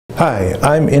Hi,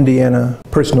 I'm Indiana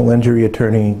personal injury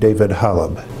attorney David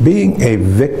Holub. Being a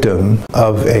victim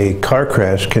of a car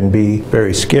crash can be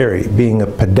very scary. Being a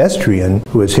pedestrian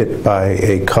who is hit by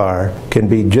a car can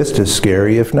be just as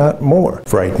scary, if not more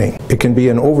frightening. It can be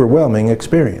an overwhelming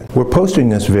experience. We're posting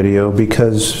this video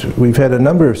because we've had a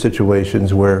number of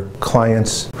situations where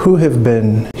clients who have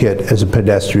been hit as a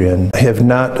pedestrian have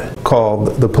not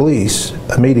called the police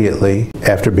immediately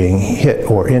after being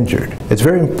hit or injured. It's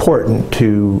very important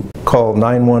to call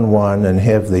 911 and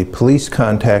have the police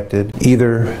contacted.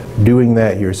 Either doing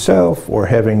that yourself or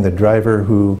having the driver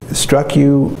who struck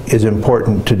you is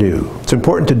important to do. It's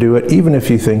important to do it even if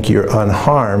you think you're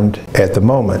unharmed at the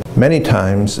moment. Many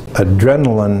times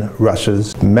adrenaline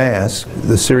rushes mask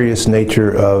the serious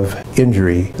nature of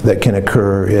injury that can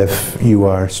occur if you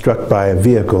are struck by a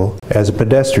vehicle as a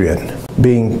pedestrian.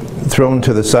 Being thrown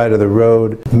to the side of the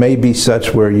road may be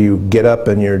such where you get up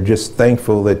and you're just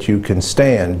thankful that you can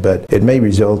stand, but it may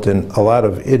result in a lot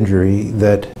of injury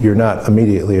that you're not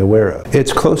immediately aware of.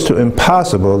 It's close to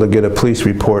impossible to get a police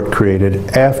report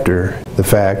created after the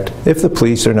fact if the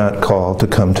police are not called to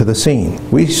come to the scene.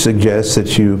 We suggest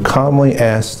that you calmly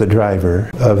ask the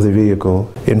driver of the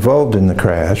vehicle involved in the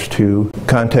crash to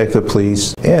contact the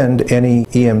police and any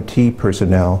EMT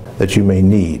personnel that you may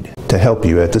need to help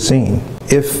you at the scene.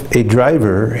 If a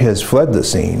driver has fled the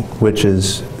scene, which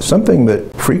is something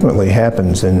that frequently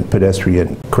happens in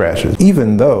pedestrian crashes,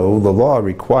 even though the law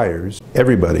requires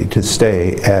everybody to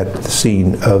stay at the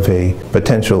scene of a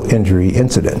potential injury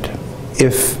incident.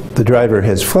 If the driver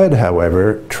has fled,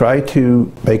 however, try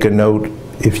to make a note,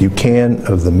 if you can,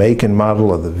 of the make and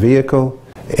model of the vehicle,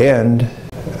 and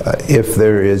if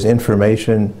there is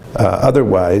information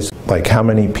otherwise, like how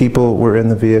many people were in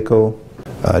the vehicle,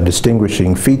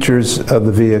 distinguishing features of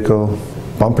the vehicle,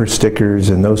 bumper stickers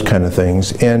and those kind of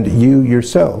things, and you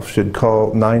yourself should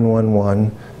call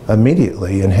 911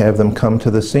 immediately and have them come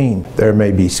to the scene. There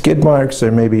may be skid marks,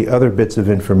 there may be other bits of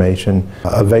information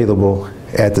available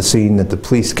at the scene that the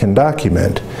police can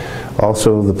document.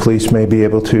 Also, the police may be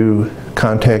able to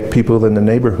contact people in the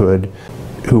neighborhood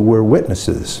who were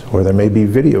witnesses, or there may be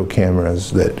video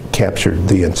cameras that captured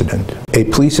the incident. A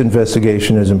police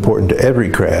investigation is important to every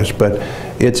crash, but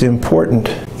it's important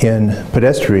in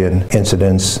pedestrian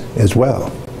incidents as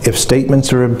well. If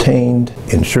statements are obtained,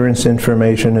 insurance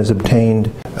information is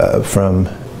obtained from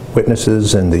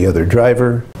witnesses and the other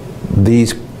driver,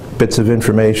 these bits of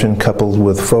information coupled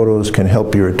with photos can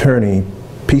help your attorney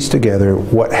piece together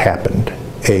what happened.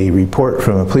 A report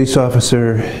from a police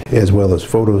officer, as well as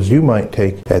photos you might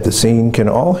take at the scene, can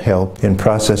all help in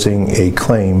processing a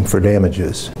claim for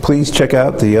damages. Please check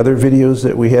out the other videos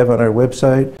that we have on our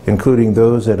website, including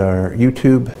those at our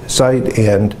YouTube site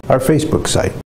and our Facebook site.